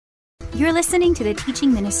You're listening to the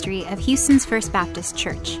teaching ministry of Houston's First Baptist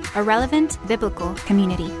Church, a relevant biblical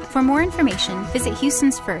community. For more information, visit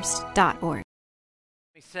houstonsfirst.org. Let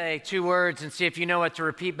me say two words and see if you know what to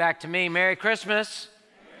repeat back to me. Merry Christmas.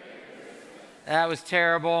 Merry Christmas. That was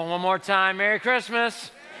terrible. One more time. Merry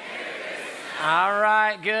Christmas. Merry Christmas. All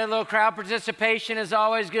right, good. Little crowd participation is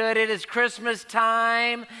always good. It is Christmas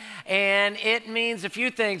time, and it means a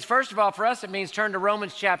few things. First of all, for us, it means turn to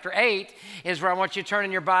Romans chapter 8 is where I want you to turn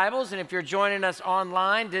in your Bibles. And if you're joining us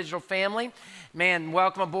online, digital family, man,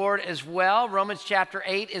 welcome aboard as well. Romans chapter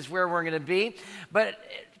 8 is where we're going to be. But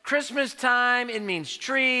Christmas time, it means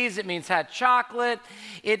trees, it means hot chocolate,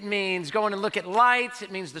 it means going and look at lights,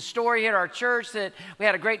 it means the story here at our church that we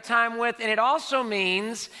had a great time with, and it also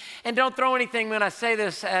means, and don't throw anything when I say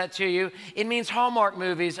this to you, it means Hallmark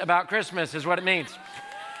movies about Christmas is what it means.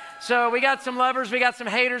 So we got some lovers, we got some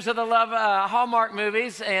haters of the Hallmark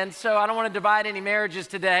movies, and so I don't want to divide any marriages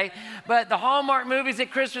today, but the Hallmark movies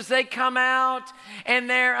at Christmas, they come out, and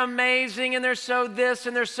they're amazing, and they're so this,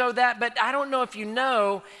 and they're so that, but I don't know if you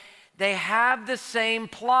know, they have the same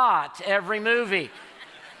plot every movie.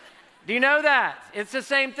 Do you know that? It's the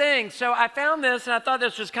same thing. So I found this, and I thought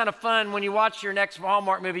this was kind of fun. When you watch your next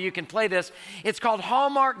Hallmark movie, you can play this. It's called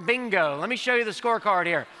Hallmark Bingo. Let me show you the scorecard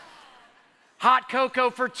here. Hot cocoa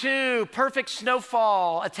for two, perfect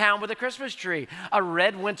snowfall, a town with a Christmas tree, a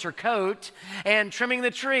red winter coat, and trimming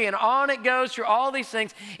the tree. And on it goes through all these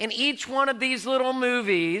things. And each one of these little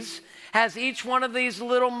movies has each one of these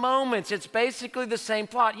little moments. It's basically the same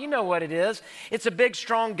plot. You know what it is. It's a big,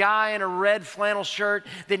 strong guy in a red flannel shirt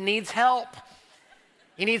that needs help.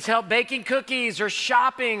 He needs help baking cookies or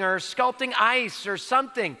shopping or sculpting ice or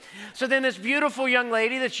something. So then this beautiful young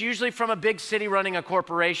lady that's usually from a big city running a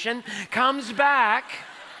corporation comes back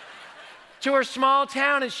to her small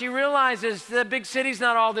town, and she realizes the big city's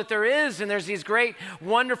not all that there is, and there's these great,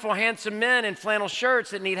 wonderful, handsome men in flannel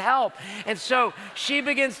shirts that need help. And so she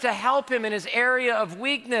begins to help him in his area of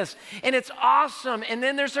weakness, and it's awesome. And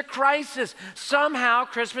then there's a crisis. Somehow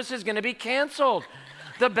Christmas is going to be canceled.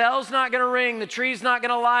 The bell's not going to ring, the tree's not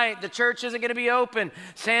going to light, the church isn't going to be open,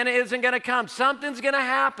 Santa isn't going to come. Something's going to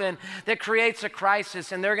happen that creates a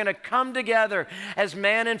crisis, and they're going to come together as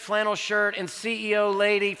man in flannel shirt and CEO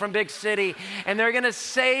lady from big city, and they're going to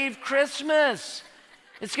save Christmas.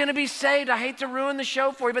 It's going to be saved. I hate to ruin the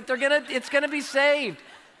show for you, but it's going to be saved.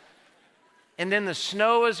 And then the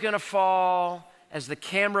snow is going to fall as the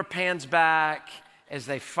camera pans back, as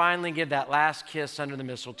they finally give that last kiss under the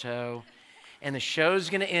mistletoe. And the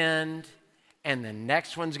show's going to end, and the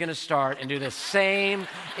next one's going to start and do the same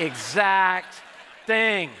exact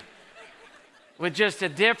thing with just a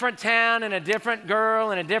different town and a different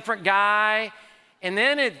girl and a different guy. And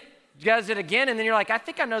then it does it again, and then you're like, I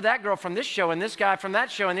think I know that girl from this show and this guy from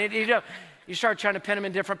that show. And then, you start trying to pin them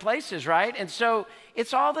in different places, right? And so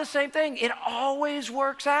it's all the same thing. It always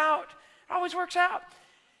works out. It always works out.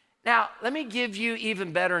 Now, let me give you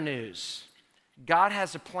even better news. God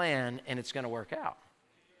has a plan, and it's going to work out.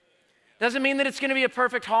 Doesn't mean that it's going to be a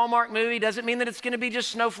perfect Hallmark movie. Doesn't mean that it's going to be just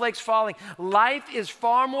snowflakes falling. Life is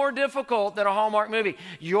far more difficult than a Hallmark movie.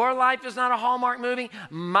 Your life is not a Hallmark movie.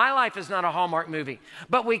 My life is not a Hallmark movie.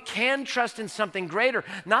 But we can trust in something greater.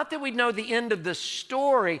 Not that we know the end of the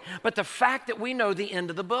story, but the fact that we know the end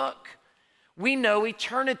of the book. We know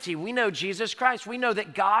eternity. We know Jesus Christ. We know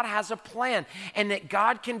that God has a plan and that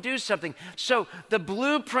God can do something. So the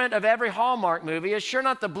blueprint of every Hallmark movie is sure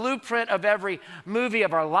not the blueprint of every movie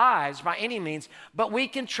of our lives by any means, but we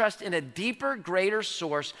can trust in a deeper, greater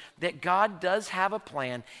source that God does have a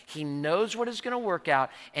plan. He knows what is going to work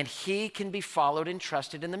out, and He can be followed and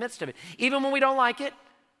trusted in the midst of it. Even when we don't like it,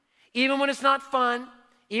 even when it's not fun,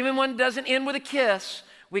 even when it doesn't end with a kiss,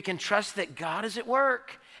 we can trust that God is at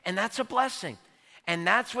work. And that's a blessing. And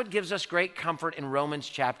that's what gives us great comfort in Romans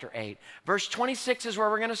chapter 8. Verse 26 is where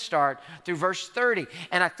we're going to start through verse 30.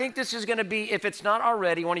 And I think this is going to be, if it's not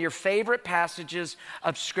already, one of your favorite passages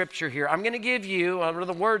of Scripture here. I'm going to give you, or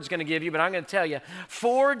the Word's going to give you, but I'm going to tell you,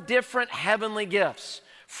 4 different heavenly gifts.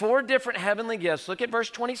 4 different heavenly gifts. Look at verse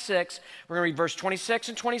 26. We're going to read verse 26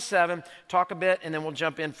 and 27, talk a bit, and then we'll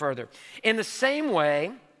jump in further. In the same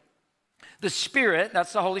way, the Spirit,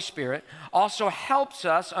 that's the Holy Spirit, also helps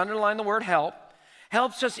us, underline the word help,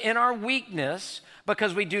 helps us in our weakness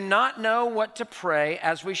because we do not know what to pray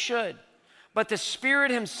as we should. But the Spirit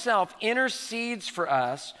Himself intercedes for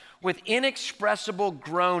us with inexpressible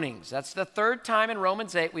groanings. That's the 3rd time in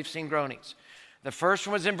Romans 8 we've seen groanings. The first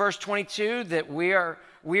one was in verse 22 that we are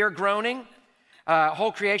groaning.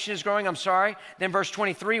 Whole creation is growing, Then verse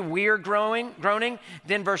 23, we are groaning.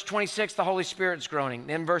 Then verse 26, the Holy Spirit's groaning.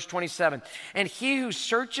 Then verse 27, and He who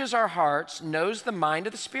searches our hearts knows the mind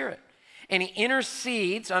of the Spirit, and he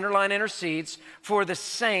intercedes, underline intercedes, for the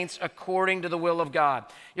saints according to the will of God.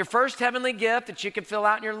 Your first heavenly gift that you can fill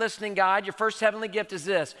out in your listening guide, your first heavenly gift is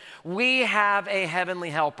this: we have a heavenly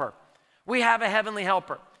helper. We have a heavenly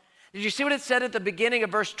helper. Did you see what it said at the beginning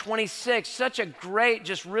of verse 26? Such a great,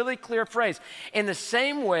 just really clear phrase. In the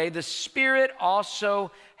same way, the Spirit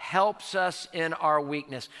also helps us in our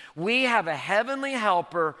weakness. We have a heavenly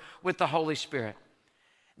helper with the Holy Spirit.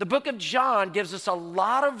 The book of John gives us a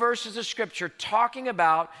lot of verses of Scripture talking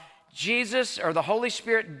about Jesus or the Holy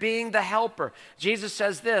Spirit being the helper. Jesus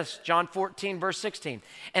says this, John 14, verse 16,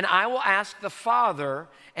 and I will ask the Father,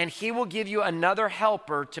 and he will give you another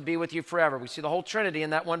helper to be with you forever. We see the whole Trinity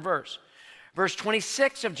in that one verse. Verse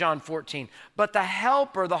 26 of John 14, but the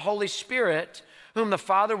helper, the Holy Spirit, whom the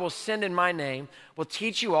Father will send in my name, will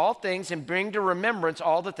teach you all things and bring to remembrance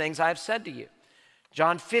all the things I have said to you.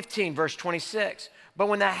 John 15, verse 26, but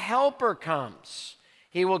when the helper comes,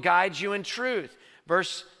 he will guide you in truth.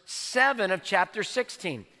 Verse 7 of chapter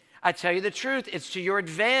 16, I tell you the truth, it's to your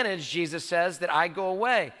advantage, Jesus says, that I go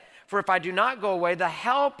away. For if I do not go away, the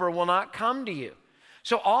helper will not come to you.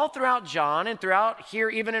 So all throughout John and throughout here,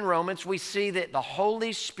 even in Romans, we see that the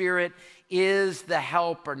Holy Spirit is the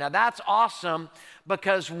helper. Now that's awesome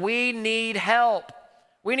because we need help.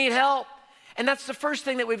 We need help. And that's the first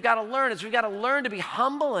thing that we've got to learn is we've got to learn to be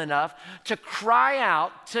humble enough to cry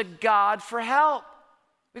out to God for help.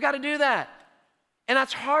 We've got to do that. And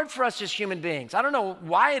that's hard for us as human beings. I don't know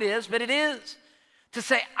why it is, but it is. To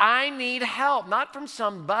say, I need help, not from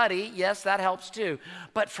somebody, yes, that helps too,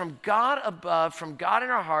 but from God above, from God in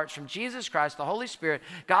our hearts, from Jesus Christ, the Holy Spirit,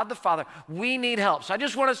 God the Father, we need help. So I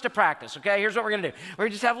just want us to practice, okay? Here's what we're gonna do. We're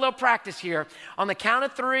gonna just have a little practice here. On the count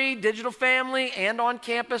of 3, digital family and on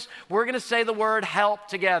campus, we're gonna say the word help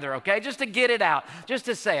together, okay? Just to get it out, just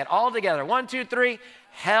to say it all together. 1, 2, 3,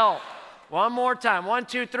 help. One more time, 1,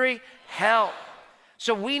 2, 3, help.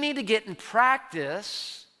 So we need to get in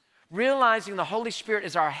practice realizing the Holy Spirit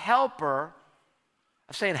is our helper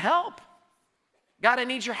of saying, help. God, I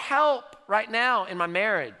need your help right now in my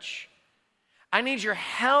marriage. I need your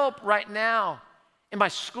help right now in my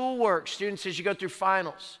schoolwork, students, as you go through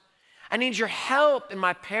finals. I need your help in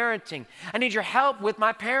my parenting. I need your help with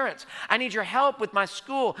my parents. I need your help with my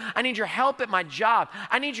school. I need your help at my job.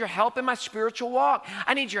 I need your help in my spiritual walk.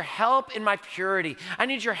 I need your help in my purity. I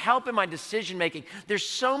need your help in my decision making. There's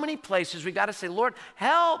so many places we've got to say, Lord,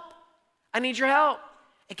 help. I need your help.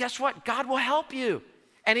 And guess what? God will help you,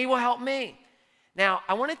 and he will help me. Now,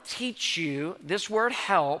 I want to teach you this word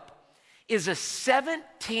help is a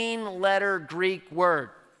 17-letter Greek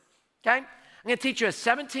word, okay? I'm going to teach you a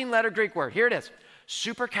 17-letter Greek word. Here it is.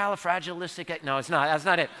 Supercalifragilistic. No, it's not. That's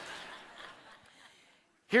not it.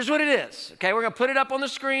 Here's what it is, okay? We're going to put it up on the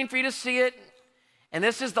screen for you to see it. And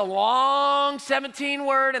this is the long 17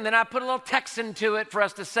 word, and then I put a little Texan to it for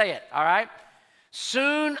us to say it, all right?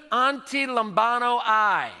 Sun anti lambano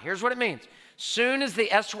I. Here's what it means. Sun is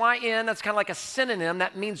the S-Y-N. That's kind of like a synonym.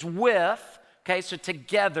 That means with. Okay, so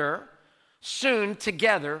together. Sun,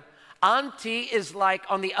 together. Anti is like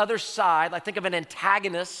on the other side. Like think of an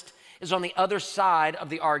antagonist is on the other side of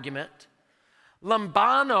the argument.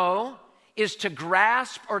 Lambano is to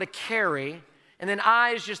grasp or to carry. And then I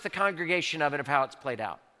is just the congregation of it, of how it's played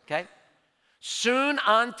out. Okay? Sun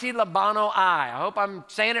anti lambano I. I hope I'm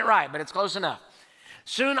saying it right, but it's close enough.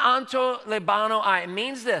 Sun anto lebano I. It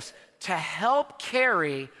means this, to help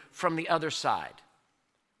carry from the other side.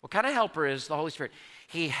 What kind of helper is the Holy Spirit?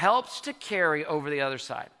 He helps to carry over the other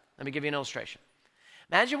side. Let me give you an illustration.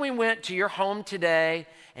 Imagine we went to your home today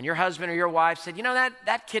and your husband or your wife said, you know,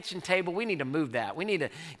 that kitchen table, we need to move that. We need to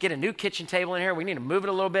get a new kitchen table in here. We need to move it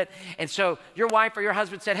a little bit. And so your wife or your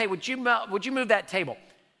husband said, hey, would you move that table?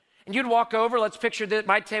 And you'd walk over, let's picture that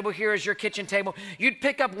my table here is your kitchen table. You'd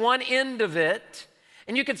pick up one end of it,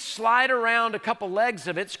 and you could slide around a couple legs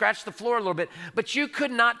of it, scratch the floor a little bit, but you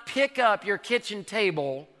could not pick up your kitchen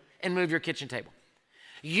table and move your kitchen table.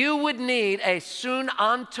 You would need a sun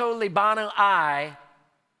anto libano I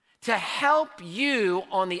to help you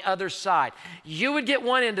on the other side. You would get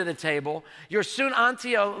one end of the table, your sun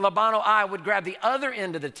anti libano I would grab the other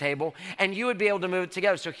end of the table, and you would be able to move it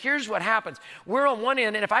together. So here's what happens. We're on one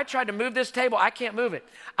end, and if I tried to move this table, I can't move it.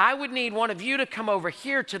 I would need one of you to come over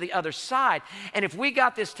here to the other side, and if we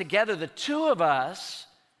got this together, the two of us,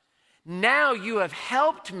 now you have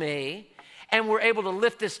helped me, and we're able to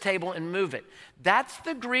lift this table and move it. That's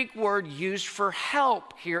the Greek word used for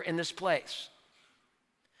help here in this place.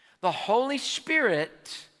 The Holy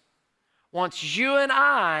Spirit wants you and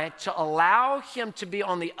I to allow him to be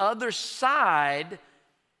on the other side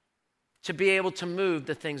to be able to move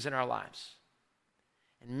the things in our lives.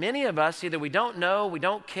 And many of us, either we don't know, we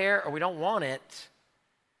don't care, or we don't want it.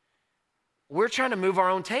 We're trying to move our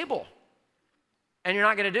own table. And you're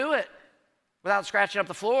not going to do it without scratching up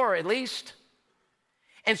the floor, at least.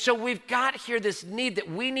 And so we've got here this need that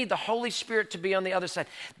we need the Holy Spirit to be on the other side.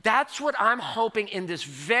 That's what I'm hoping in this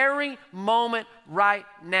very moment right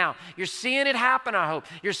now. You're seeing it happen, I hope.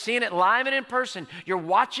 You're seeing it live and in person. You're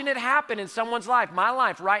watching it happen in someone's life, my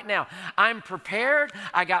life right now. I'm prepared.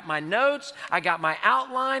 I got my notes. I got my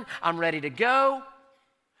outline. I'm ready to go.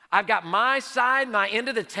 I've got my side, my end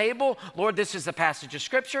of the table. Lord, this is the passage of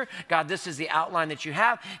Scripture. God, this is the outline that you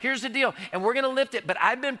have. Here's the deal, and we're going to lift it, but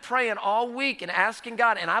I've been praying all week and asking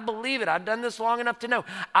God, and I believe it. I've done this long enough to know.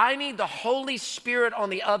 I need the Holy Spirit on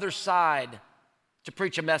the other side to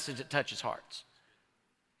preach a message that touches hearts.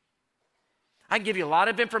 I can give you a lot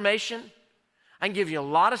of information. I can give you a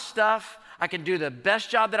lot of stuff. I can do the best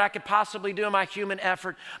job that I could possibly do in my human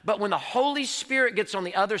effort. But when the Holy Spirit gets on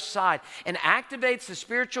the other side and activates the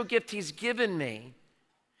spiritual gift He's given me,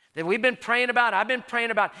 that we've been praying about, I've been praying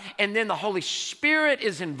about, and then the Holy Spirit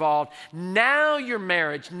is involved, now your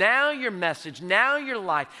marriage, now your message, now your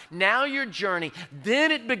life, now your journey, then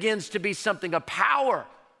it begins to be something of power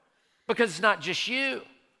because it's not just you.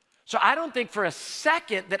 So I don't think for a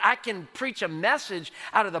second that I can preach a message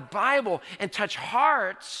out of the Bible and touch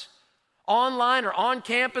hearts online or on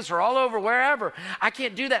campus or all over, wherever. I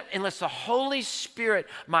can't do that unless the Holy Spirit,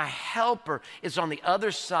 my helper, is on the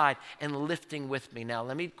other side and lifting with me. Now,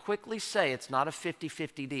 let me quickly say it's not a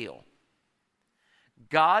 50-50 deal.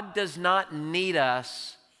 God does not need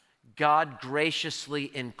us. God graciously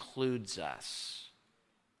includes us.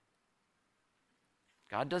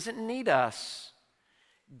 God doesn't need us.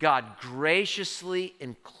 God graciously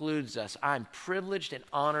includes us. I'm privileged and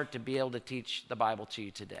honored to be able to teach the Bible to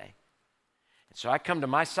you today. And so I come to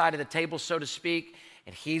my side of the table, so to speak,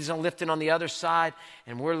 and He's lifting on the other side,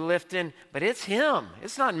 and we're lifting, but it's Him.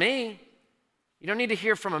 It's not me. You don't need to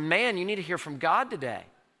hear from a man. You need to hear from God today.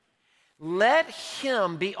 Let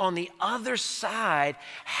Him be on the other side,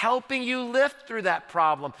 helping you lift through that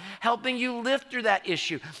problem, helping you lift through that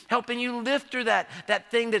issue, helping you lift through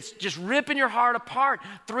that thing that's just ripping your heart apart.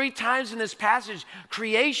 3 times in this passage,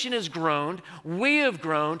 creation has groaned, we have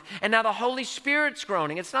groaned, and now the Holy Spirit's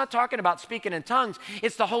groaning. It's not talking about speaking in tongues.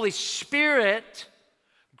 It's the Holy Spirit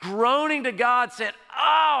groaning to God, saying,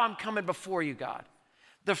 oh, I'm coming before you, God.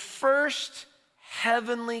 The first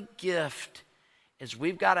heavenly gift is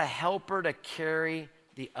we've got a helper to carry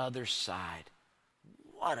the other side.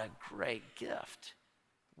 What a great gift.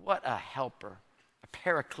 What a helper. A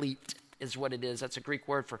paraclete is what it is. That's a Greek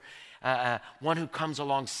word for one who comes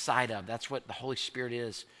alongside of. That's what the Holy Spirit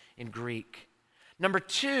is in Greek. Number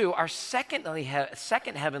 2, our second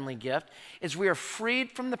heavenly gift is we are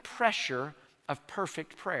freed from the pressure of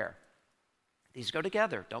perfect prayer. These go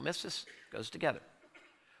together. Don't miss this. It goes together.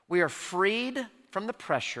 We are freed from the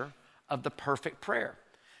pressure of the perfect prayer.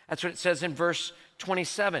 That's what it says in verse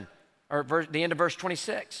 27, or the end of verse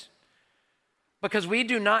 26. Because we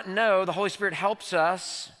do not know, the Holy Spirit helps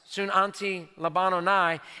us, sun anti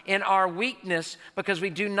labanonai, in our weakness, because we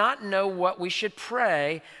do not know what we should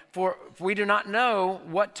pray for. We do not know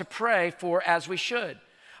what to pray for as we should.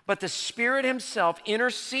 But the Spirit Himself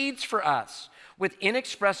intercedes for us with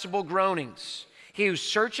inexpressible groanings. He who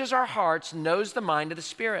searches our hearts knows the mind of the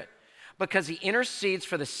Spirit, because He intercedes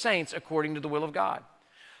for the saints according to the will of God.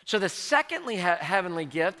 So the secondly heavenly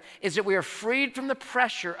gift is that we are freed from the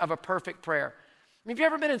pressure of a perfect prayer. I mean, have you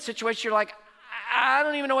ever been in a situation you're like, I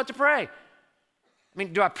don't even know what to pray? I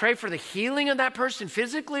mean, do I pray for the healing of that person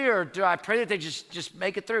physically, or do I pray that they just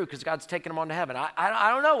make it through because God's taking them on to heaven? I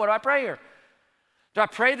don't know. What do I pray here? Do I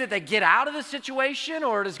pray that they get out of the situation,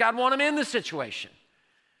 or does God want them in the situation?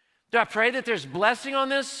 Do I pray that there's blessing on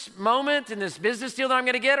this moment and this business deal that I'm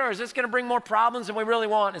going to get, or is this going to bring more problems than we really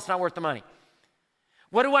want and it's not worth the money?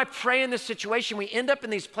 What do I pray in this situation? We end up in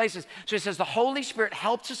these places. So He says the Holy Spirit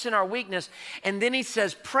helps us in our weakness, and then He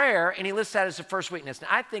says prayer, and He lists that as the first weakness. Now,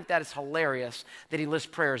 I think that is hilarious that He lists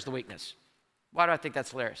prayer as the weakness. Why do I think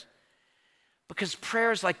that's hilarious? Because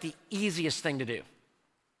prayer is like the easiest thing to do. And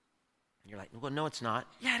you're like, well, no, it's not.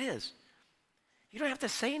 Yeah, it is. You don't have to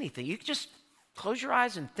say anything. You can just close your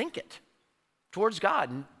eyes and think it towards God,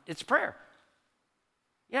 and it's prayer.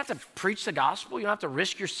 You don't have to preach the gospel. You don't have to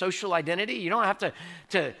risk your social identity. You don't have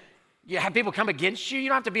to have people come against you. You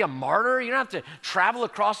don't have to be a martyr. You don't have to travel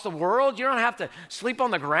across the world. You don't have to sleep on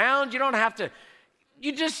the ground. You don't have to,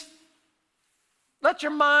 you just let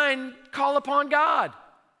your mind call upon God.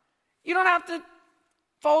 You don't have to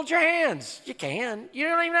fold your hands. You can. You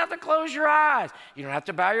don't even have to close your eyes. You don't have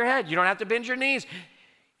to bow your head. You don't have to bend your knees.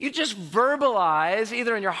 You just verbalize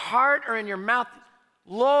either in your heart or in your mouth,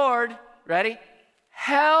 Lord, ready?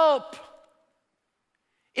 Help.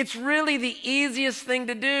 It's really the easiest thing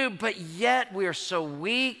to do, but yet we are so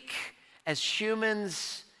weak as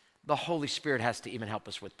humans, the Holy Spirit has to even help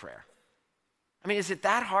us with prayer. I mean, is it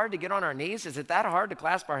that hard to get on our knees? Is it that hard to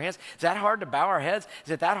clasp our hands? Is that hard to bow our heads?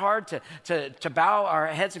 Is it that hard to bow our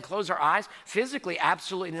heads and close our eyes? Physically,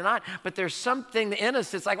 absolutely not. But there's something in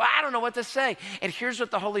us that's like, well, I don't know what to say. And here's what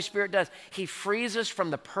the Holy Spirit does. He frees us from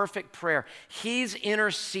the perfect prayer. He's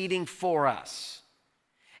interceding for us.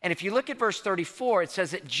 And if you look at verse 34, it says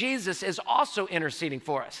that Jesus is also interceding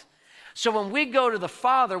for us. So when we go to the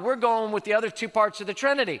Father, we're going with the other two parts of the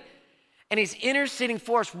Trinity. And he's interceding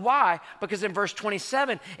for us. Why? Because in verse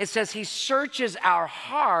 27, it says he searches our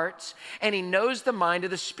hearts and he knows the mind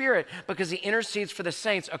of the Spirit because he intercedes for the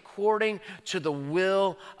saints according to the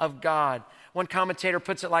will of God. One commentator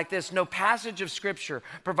puts it like this: no passage of Scripture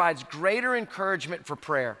provides greater encouragement for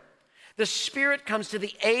prayer. The Spirit comes to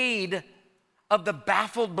the aid of the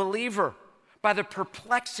baffled believer by the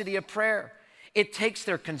perplexity of prayer. It takes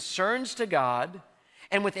their concerns to God,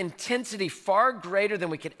 and with intensity far greater than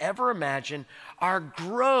we could ever imagine, our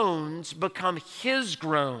groans become his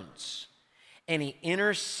groans, and he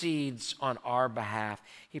intercedes on our behalf.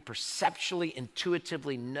 He perceptually,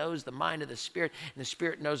 intuitively knows the mind of the Spirit, and the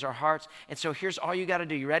Spirit knows our hearts. And so here's all you got to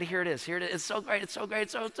do. You ready? Here it is. Here it is. It's so great. It's so great.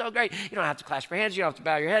 It's so great. You don't have to clasp your hands. You don't have to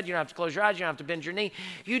bow your head. You don't have to close your eyes. You don't have to bend your knee.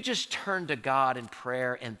 You just turn to God in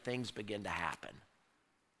prayer, and things begin to happen.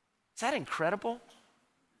 Is that incredible?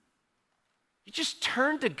 You just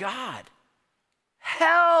turn to God.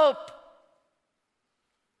 Help!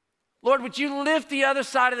 Lord, would you lift the other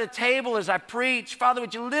side of the table as I preach? Father,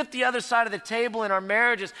 would you lift the other side of the table in our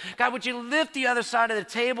marriages? God, would you lift the other side of the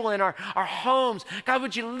table in our homes? God,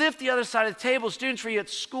 would you lift the other side of the table, students for you at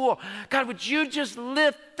school? God, would you just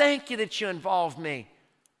lift? Thank you that you involved me.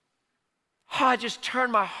 Oh, I just turn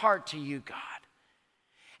my heart to you, God.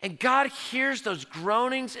 And God hears those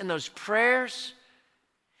groanings and those prayers.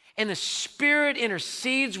 And the Spirit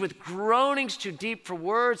intercedes with groanings too deep for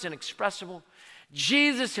words, inexpressible.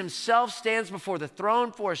 Jesus himself stands before the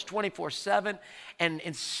throne for us 24/7. And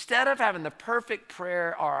instead of having the perfect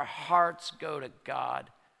prayer, our hearts go to God.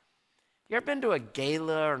 You ever been to a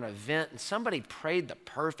gala or an event and somebody prayed the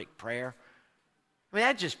perfect prayer? I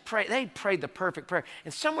mean, they prayed the perfect prayer.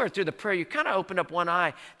 And somewhere through the prayer, you kind of opened up one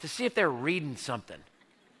eye to see if they're reading something.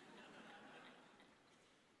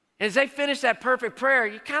 And as they finish that perfect prayer,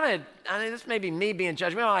 you this may be me being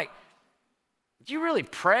judgmental, like, did you really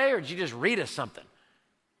pray or did you just read us something?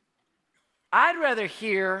 I'd rather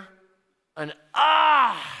hear an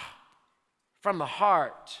from the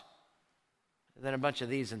heart than a bunch of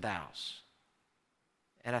these and thous.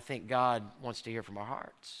 And I think God wants to hear from our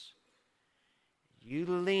hearts. You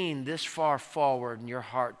lean this far forward in your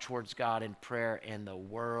heart towards God in prayer, and the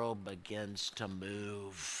world begins to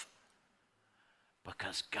move.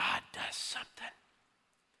 Because God does something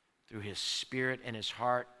through his Spirit and his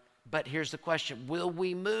heart. But here's the question: will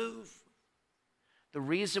we move? The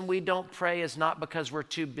reason we don't pray is not because we're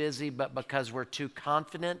too busy, but because we're too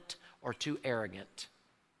confident or too arrogant.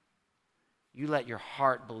 You let your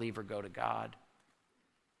heart, believer, go to God.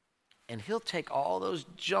 And he'll take all those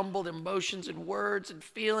jumbled emotions and words and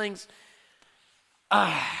feelings,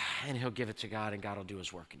 and he'll give it to God, and God will do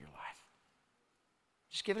his work in your life.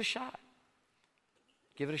 Just give it a shot.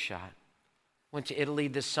 Give it a shot. Went to Italy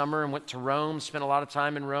this summer and went to Rome, spent a lot of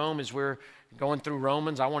time in Rome as we're going through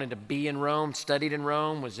Romans. I wanted to be in Rome, studied in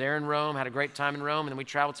Rome, was there in Rome, had a great time in Rome, and then we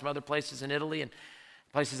traveled some other places in Italy and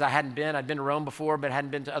places I hadn't been. I'd been to Rome before, but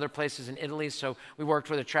hadn't been to other places in Italy, so we worked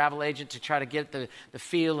with a travel agent to try to get the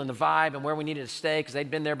feel and the vibe and where we needed to stay because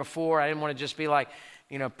they'd been there before. I didn't want to just be like,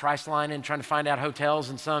 price lining, trying to find out hotels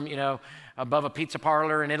in some, above a pizza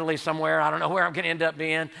parlor in Italy somewhere. I don't know where I'm going to end up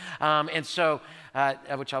being. And so,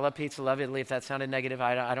 which I love pizza, love Italy. If that sounded negative,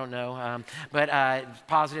 I don't know. But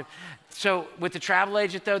positive. So with the travel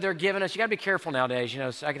agent, though, they're giving us, you got to be careful nowadays.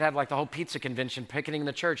 So I could have like the whole pizza convention picketing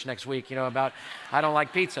the church next week, about I don't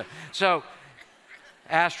like pizza. So,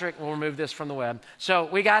 asterisk, we'll remove this from the web. So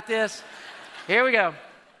we got this. Here we go.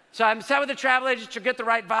 So I'm sat with the travel agent to get the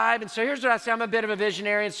right vibe. And so here's what I say. I'm a bit of a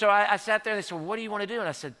visionary. And so I sat there and they said, well, what do you want to do? And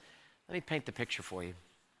I said, let me paint the picture for you.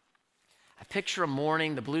 I picture a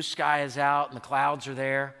morning, the blue sky is out and the clouds are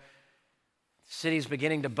there. City's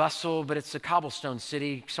beginning to bustle, but it's a cobblestone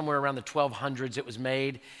city. Somewhere around the 1200s it was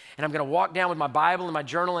made. And I'm going to walk down with my Bible and my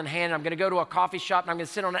journal in hand. And I'm going to go to a coffee shop, and I'm going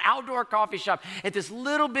to sit on an outdoor coffee shop at this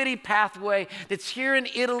little bitty pathway that's here in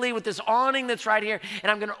Italy with this awning that's right here. And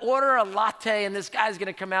I'm going to order a latte, and this guy's going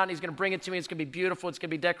to come out and he's going to bring it to me. It's going to be beautiful. It's going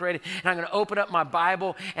to be decorated. And I'm going to open up my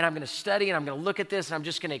Bible, and I'm going to study, and I'm going to look at this, and I'm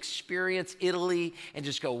just going to experience Italy and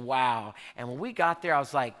just go, wow. And when we got there, I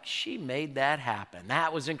was like, she made that happen.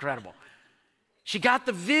 That was incredible. She got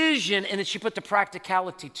the vision, and then she put the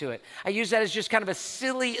practicality to it. I use that as just kind of a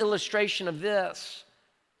silly illustration of this.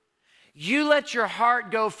 You let your heart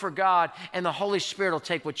go for God, and the Holy Spirit will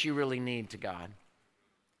take what you really need to God.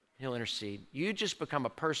 He'll intercede. You just become a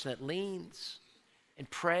person that leans and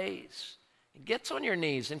prays and gets on your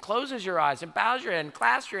knees and closes your eyes and bows your head and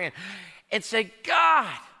clasps your hand and say, God,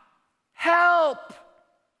 help.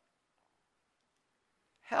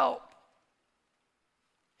 Help.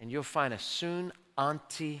 And you'll find a sun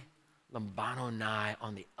anti lambano nai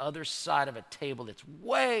on the other side of a table that's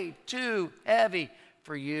way too heavy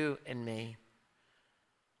for you and me.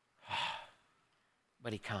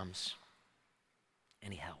 But he comes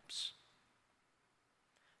and he helps.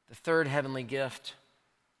 The third heavenly gift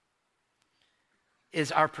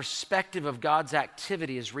is our perspective of God's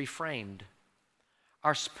activity is reframed.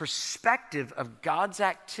 Our perspective of God's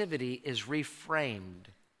activity is reframed.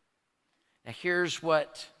 Now, here's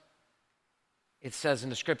what it says in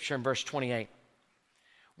the scripture in verse 28.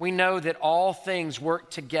 We know that all things work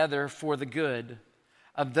together for the good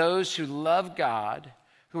of those who love God,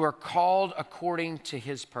 who are called according to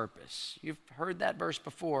his purpose. You've heard that verse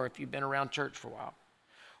before if you've been around church for a while.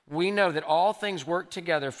 We know that all things work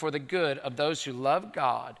together for the good of those who love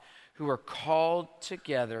God, who are called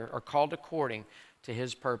together or called according to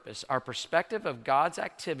his purpose. Our perspective of God's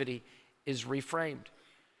activity is reframed.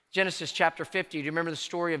 Genesis chapter 50, do you remember the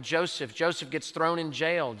story of Joseph? Joseph gets thrown in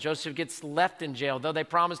jail. Joseph gets left in jail, though they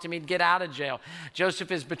promised him he'd get out of jail.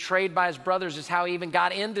 Joseph is betrayed by his brothers, is how he even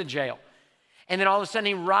got into jail. And then all of a sudden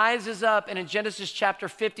he rises up, and in Genesis chapter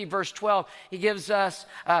 50, verse 12, he gives us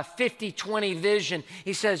a 50-20 vision.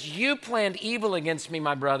 He says, you planned evil against me,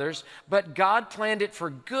 my brothers, but God planned it for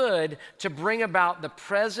good to bring about the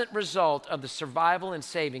present result of the survival and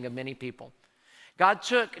saving of many people. God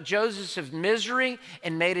took Joseph's misery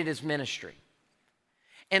and made it his ministry.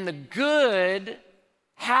 And the good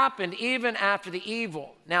happened even after the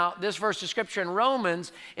evil. Now, this verse of scripture in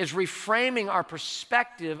Romans is reframing our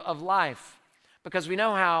perspective of life, because we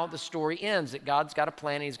know how the story ends, that God's got a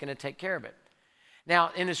plan and he's going to take care of it.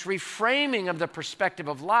 Now, in this reframing of the perspective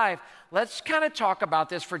of life, let's kind of talk about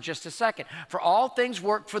this for just a second. For all things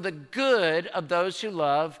work for the good of those who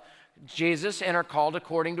love Jesus and are called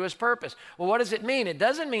according to his purpose. Well, what does it mean? It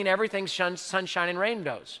doesn't mean everything's sunshine and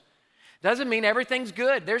rainbows. Doesn't mean everything's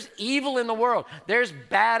good. There's evil in the world. There's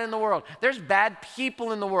bad in the world. There's bad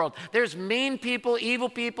people in the world. There's mean people, evil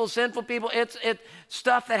people, sinful people. It's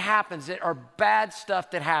stuff that happens. It are bad stuff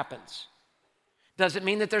that happens. Doesn't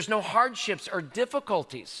mean that there's no hardships or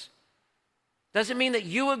difficulties. Doesn't mean that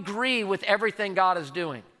you agree with everything God is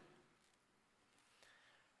doing.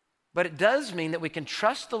 But it does mean that we can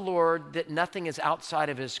trust the Lord that nothing is outside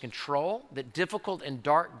of his control, that difficult and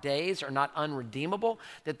dark days are not unredeemable,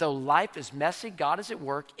 that though life is messy, God is at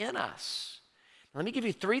work in us. Let me give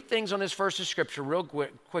you three things on this verse of scripture real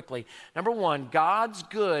quickly. Number one, God's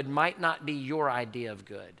good might not be your idea of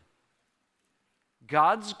good.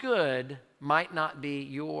 God's good might not be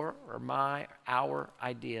your or our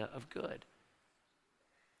idea of good.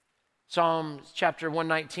 Psalm chapter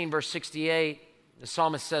 119, verse 68, the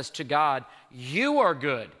psalmist says to God, you are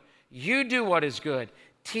good. You do what is good.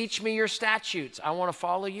 Teach me your statutes. I want to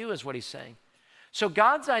follow you, is what he's saying. So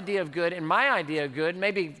God's idea of good and my idea of good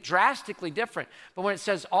may be drastically different. But when it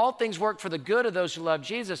says all things work for the good of those who love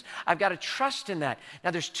Jesus, I've got to trust in that.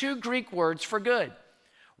 Now, there's two Greek words for good.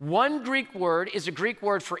 One Greek word is a Greek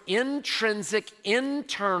word for intrinsic,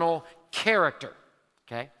 internal character.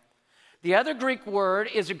 Okay? The other Greek word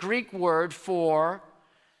is a Greek word for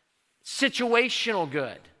situational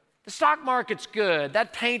good. The stock market's good.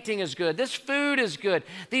 That painting is good. This food is good.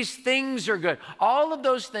 These things are good. All of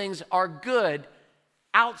those things are good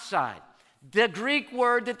outside. The Greek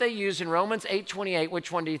word that they use in Romans 8:28,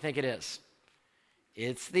 which one do you think it is?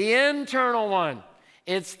 It's the internal one.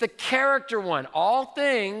 It's the character one. All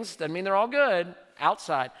things, doesn't mean they're all good,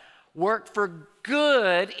 outside, work for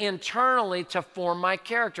good internally to form my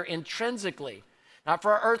character intrinsically. Not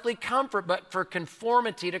for our earthly comfort, but for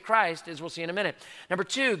conformity to Christ, as we'll see in a minute. Number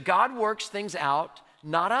two, God works things out,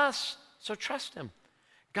 not us, so trust him.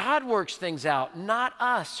 God works things out, not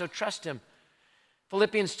us, so trust him.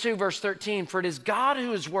 Philippians 2, verse 13, for it is God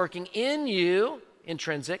who is working in you,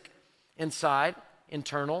 intrinsic, inside,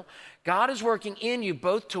 internal. God is working in you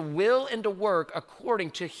both to will and to work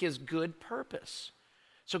according to his good purpose.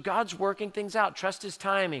 So God's working things out. Trust his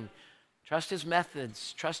timing. Trust his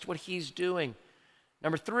methods. Trust what he's doing.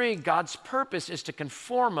 Number 3, God's purpose is to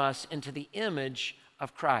conform us into the image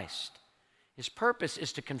of Christ. His purpose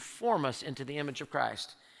is to conform us into the image of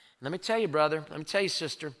Christ. And let me tell you, brother, let me tell you,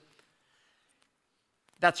 sister,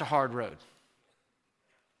 that's a hard road.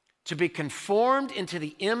 To be conformed into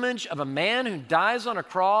the image of a man who dies on a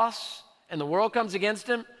cross and the world comes against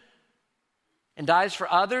him and dies for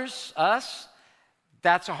others, us,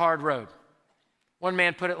 that's a hard road. One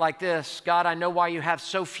man put it like this: God, I know why you have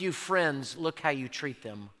so few friends. Look how you treat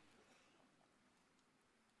them.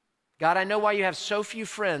 God, I know why you have so few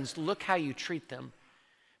friends. Look how you treat them.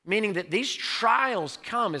 Meaning that these trials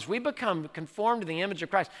come as we become conformed to the image of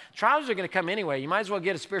Christ. Trials are going to come anyway. You might as well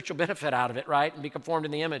get a spiritual benefit out of it, right? And be conformed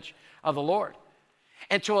in the image of the Lord.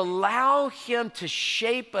 And to allow him to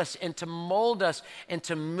shape us and to mold us and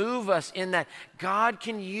to move us in that, God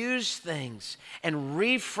can use things and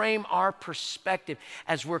reframe our perspective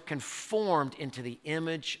as we're conformed into the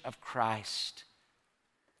image of Christ.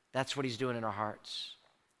 That's what he's doing in our hearts.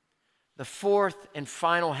 The fourth and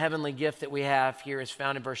final heavenly gift that we have here is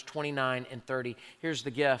found in verse 29 and 30. Here's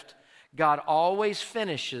the gift. God always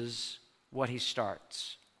finishes what he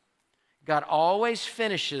starts. God always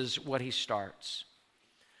finishes what he starts.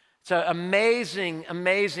 It's an amazing,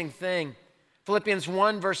 amazing thing. Philippians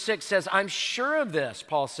 1 verse 6 says, I'm sure of this,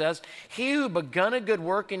 Paul says, he who begun a good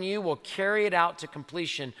work in you will carry it out to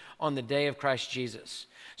completion on the day of Christ Jesus.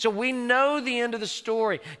 So we know the end of the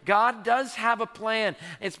story. God does have a plan.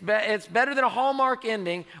 It's better than a Hallmark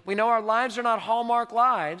ending. We know our lives are not Hallmark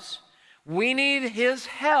lives. We need his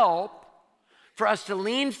help for us to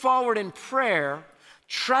lean forward in prayer,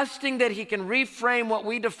 trusting that he can reframe what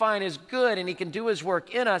we define as good and he can do his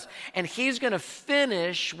work in us, and he's going to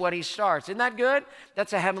finish what he starts. Isn't that good?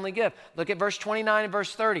 That's a heavenly gift. Look at verse 29 and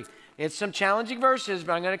verse 30. It's some challenging verses,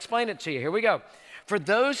 but I'm going to explain it to you. Here we go. For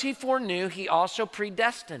those he foreknew, he also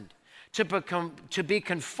predestined to be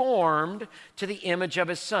conformed to the image of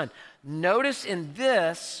his Son. Notice in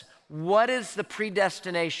this, what is the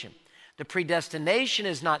predestination? The predestination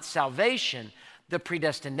is not salvation. The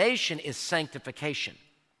predestination is sanctification.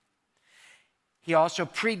 He also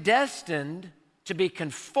predestined to be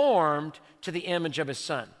conformed to the image of his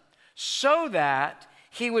Son, so that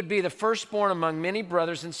he would be the firstborn among many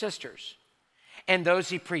brothers and sisters. And those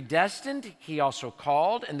he predestined, he also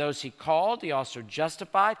called. And those he called, he also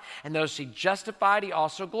justified. And those he justified, he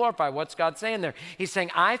also glorified. What's God saying there? He's saying,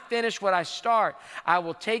 I finish what I start. I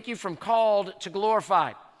will take you from called to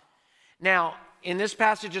glorified. Now, in this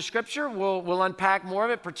passage of Scripture, we'll unpack more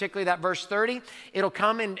of it, particularly that verse 30. It'll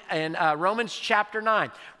come in Romans chapter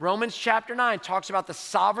 9. Romans chapter 9 talks about the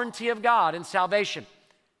sovereignty of God in salvation.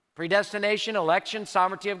 Predestination, election,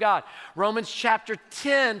 sovereignty of God. Romans chapter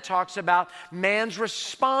 10 talks about man's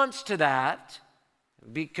response to that.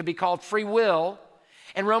 It could be called free will.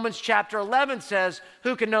 And Romans chapter 11 says,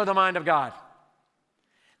 who can know the mind of God?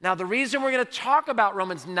 Now, the reason we're going to talk about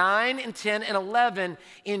Romans 9 and 10 and 11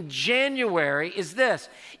 in January is this.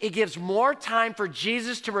 It gives more time for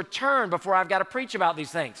Jesus to return before I've got to preach about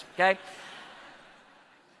these things, okay?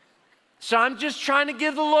 So I'm just trying to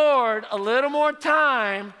give the Lord a little more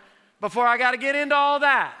time before I got to get into all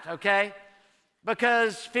that, okay?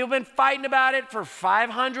 Because people have been fighting about it for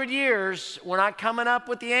 500 years. We're not coming up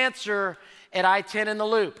with the answer at I-10 in the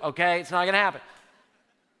loop, okay? It's not going to happen.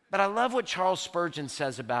 But I love what Charles Spurgeon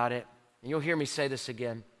says about it, and you'll hear me say this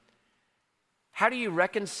again. How do you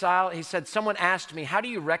reconcile, he said, someone asked me, how do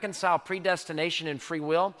you reconcile predestination and free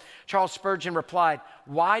will? Charles Spurgeon replied,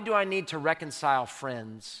 why do I need to reconcile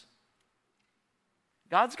friends?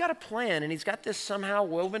 God's got a plan, and he's got this somehow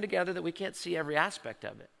woven together that we can't see every aspect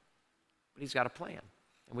of it. But he's got a plan,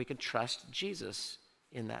 and we can trust Jesus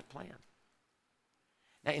in that plan.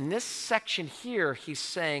 Now, in this section here, he's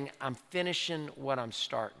saying, I'm finishing what I'm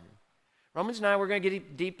starting. Romans 9, we're going to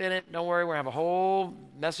get deep in it. Don't worry, we're going to have a whole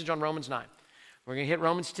message on Romans 9. We're going to hit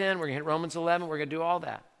Romans 10, we're going to hit Romans 11, we're going to do all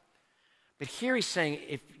that. But here he's saying,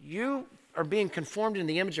 if you are being conformed in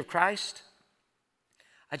the image of Christ,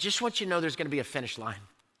 I just want you to know there's going to be a finish line.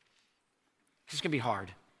 It's going to be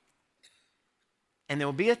hard. And there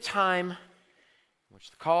will be a time in which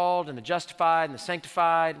the called and the justified and the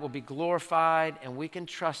sanctified will be glorified, and we can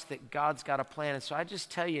trust that God's got a plan. And so I just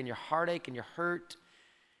tell you, in your heartache, in your hurt,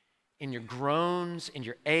 in your groans, in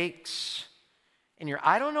your aches, in your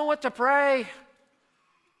I don't know what to pray,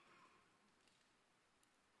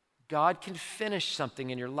 God can finish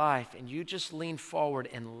something in your life, and you just lean forward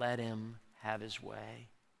and let him have his way.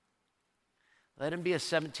 Let him be a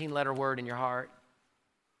 17-letter word in your heart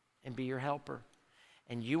and be your helper.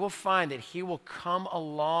 And you will find that he will come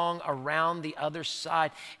along around the other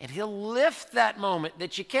side, and he'll lift that moment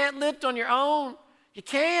that you can't lift on your own. You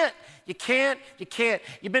can't.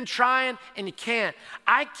 You've been trying and you can't.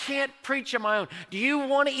 I can't preach on my own. Do you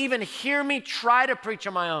want to even hear me try to preach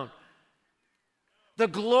on my own? The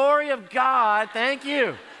glory of God, thank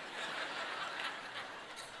you.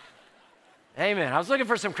 Amen. I was looking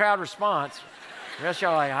for some crowd response. The rest of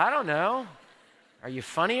y'all are like, I don't know. Are you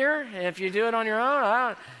funnier if you do it on your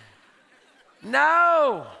own?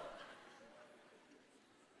 No.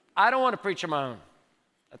 I don't want to preach on my own.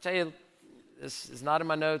 I'll tell you, this is not in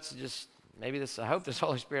my notes. Just maybe this, I hope this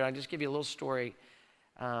Holy Spirit, I'll just give you a little story.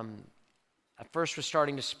 I first was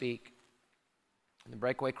starting to speak, and the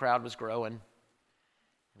breakaway crowd was growing.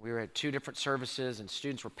 We were at 2 different services, and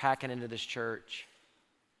students were packing into this church.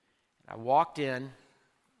 I walked in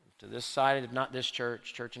to this side of not this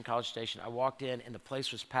church in College Station. I walked in, and the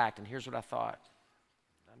place was packed, and here's what I thought.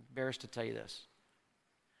 I'm embarrassed to tell you this.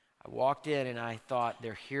 I walked in, and I thought,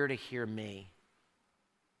 they're here to hear me.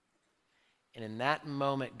 And in that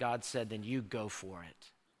moment, God said, then you go for it.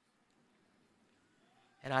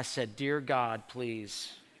 And I said, dear God,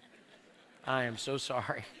 please, I am so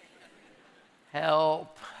sorry.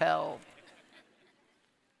 Help.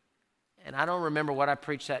 And I don't remember what I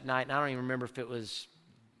preached that night, and I don't even remember if it was,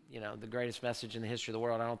 the greatest message in the history of the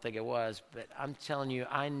world. I don't think it was, but I'm telling you,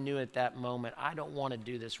 I knew at that moment, I don't want to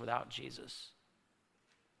do this without Jesus.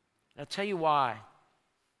 And I'll tell you why.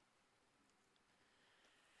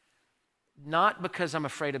 Not because I'm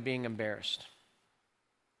afraid of being embarrassed,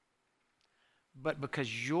 but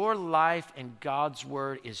because your life and God's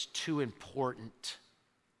word is too important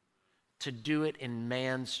to do it in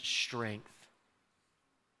man's strength.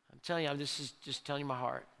 I'm telling you, this is just telling you my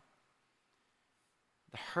heart.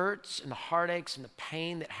 The hurts and the heartaches and the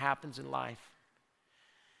pain that happens in life,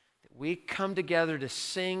 that we come together to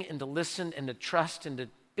sing and to listen and to trust and to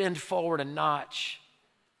bend forward a notch.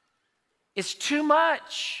 It's too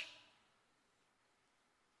much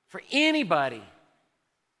for anybody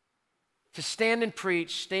to stand and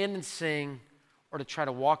preach, stand and sing, or to try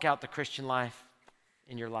to walk out the Christian life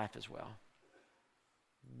in your life as well.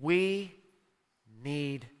 We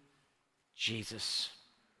need Jesus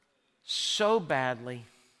so badly.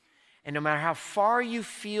 And no matter how far you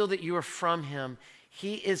feel that you are from him,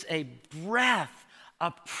 he is a breath,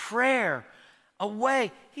 a prayer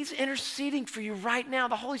away. He's interceding for you right now.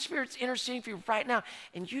 The Holy Spirit's interceding for you right now.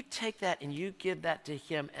 And you take that and you give that to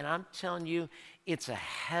him. And I'm telling you, it's a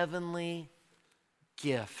heavenly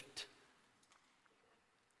gift.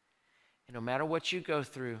 And no matter what you go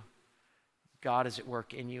through, God is at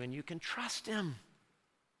work in you, and you can trust him.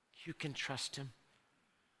 You can trust him.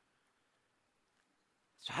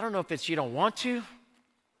 So I don't know if it's you don't want to,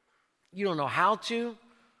 you don't know how to,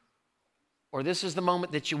 or this is the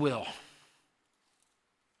moment that you will.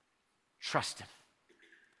 Trust him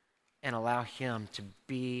and allow him to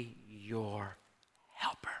be your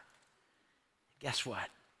helper. Guess what?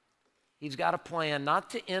 He's got a plan,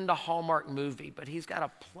 not to end a Hallmark movie, but he's got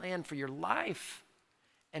a plan for your life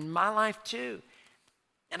and my life too.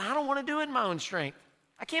 And I don't want to do it in my own strength.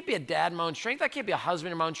 I can't be a dad in my own strength. I can't be a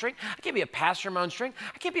husband in my own strength. I can't be a pastor in my own strength.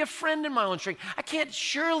 I can't be a friend in my own strength. I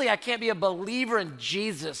can't be a believer in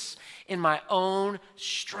Jesus in my own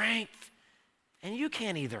strength. And you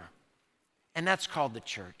can't either. And that's called the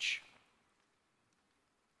church.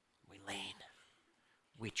 We lean.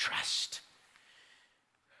 We trust.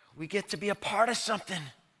 We get to be a part of something,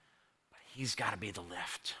 but he's got to be the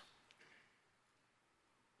lift.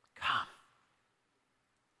 Come.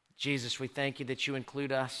 Jesus, we thank you that you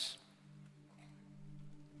include us.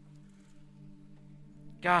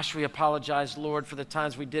 Gosh, we apologize, Lord, for the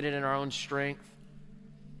times we did it in our own strength.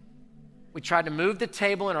 We tried to move the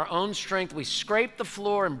table in our own strength. We scraped the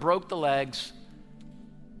floor and broke the legs.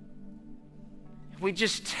 We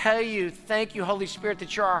just tell you, thank you, Holy Spirit,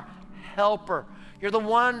 that you're our helper. You're the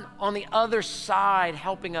one on the other side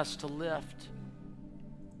helping us to lift.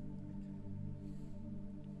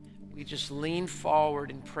 We just lean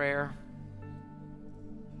forward in prayer.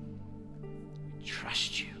 We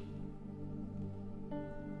trust you.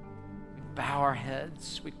 We bow our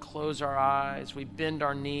heads. We close our eyes. We bend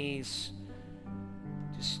our knees.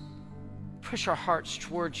 Just push our hearts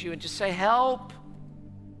towards you and just say, help.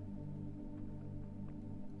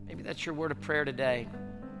 Maybe that's your word of prayer today.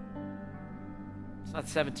 It's not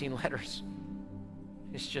 17 letters.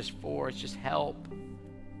 It's just 4. It's just help.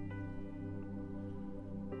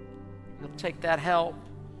 You'll take that help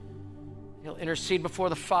He'll intercede before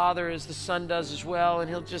the Father as the Son does as well, and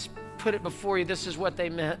he'll just put it before you. This is what they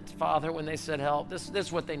meant, Father, when they said help. This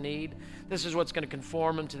is what they need. This is what's going to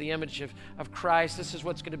conform them to the image of Christ. This is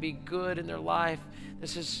what's going to be good in their life.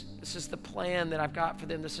 This is the plan that I've got for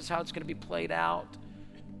them. This is how it's going to be played out.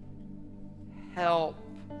 Help.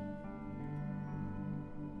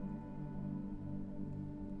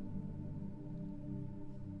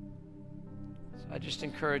 So I just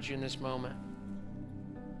encourage you in this moment.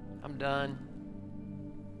 I'm done.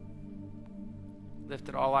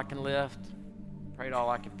 Lifted all I can lift. Prayed all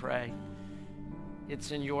I can pray.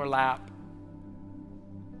 It's in your lap.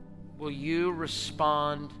 Will you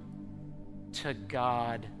respond to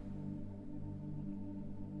God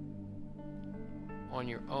on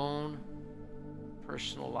your own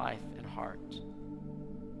personal life and heart?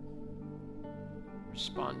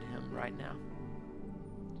 Respond to Him right now.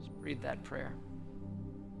 Just breathe that prayer.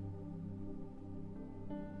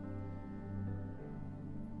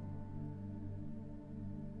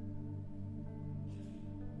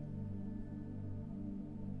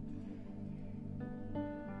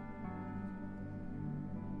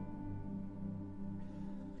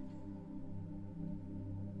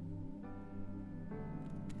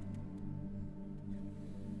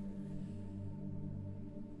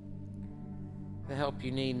 The help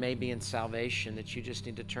you need may be in salvation, that you just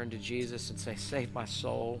need to turn to Jesus and say, save my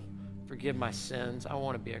soul, forgive my sins. I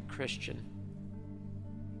want to be a Christian.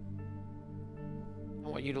 I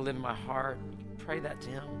want you to live in my heart. You can pray that to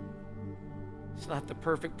Him. It's not the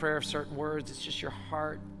perfect prayer of certain words. It's just your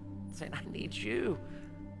heart saying, I need you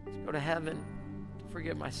to go to heaven, to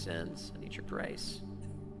forgive my sins. I need your grace.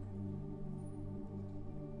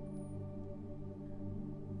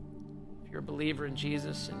 If you're a believer in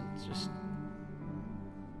Jesus and it's just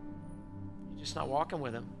not walking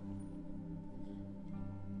with Him,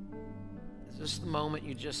 is this the moment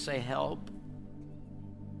you just say help?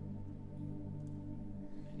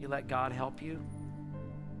 And you let God help you?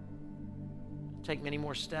 Take many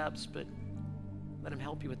more steps, but let Him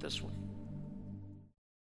help you with this one.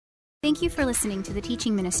 Thank you for listening to the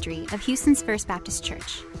teaching ministry of Houston's First Baptist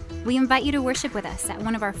Church. We invite you to worship with us at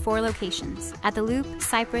one of our 4 locations, at the Loop,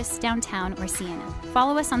 Cypress, Downtown, or Sienna.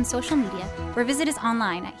 Follow us on social media or visit us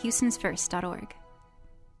online at houstonsfirst.org.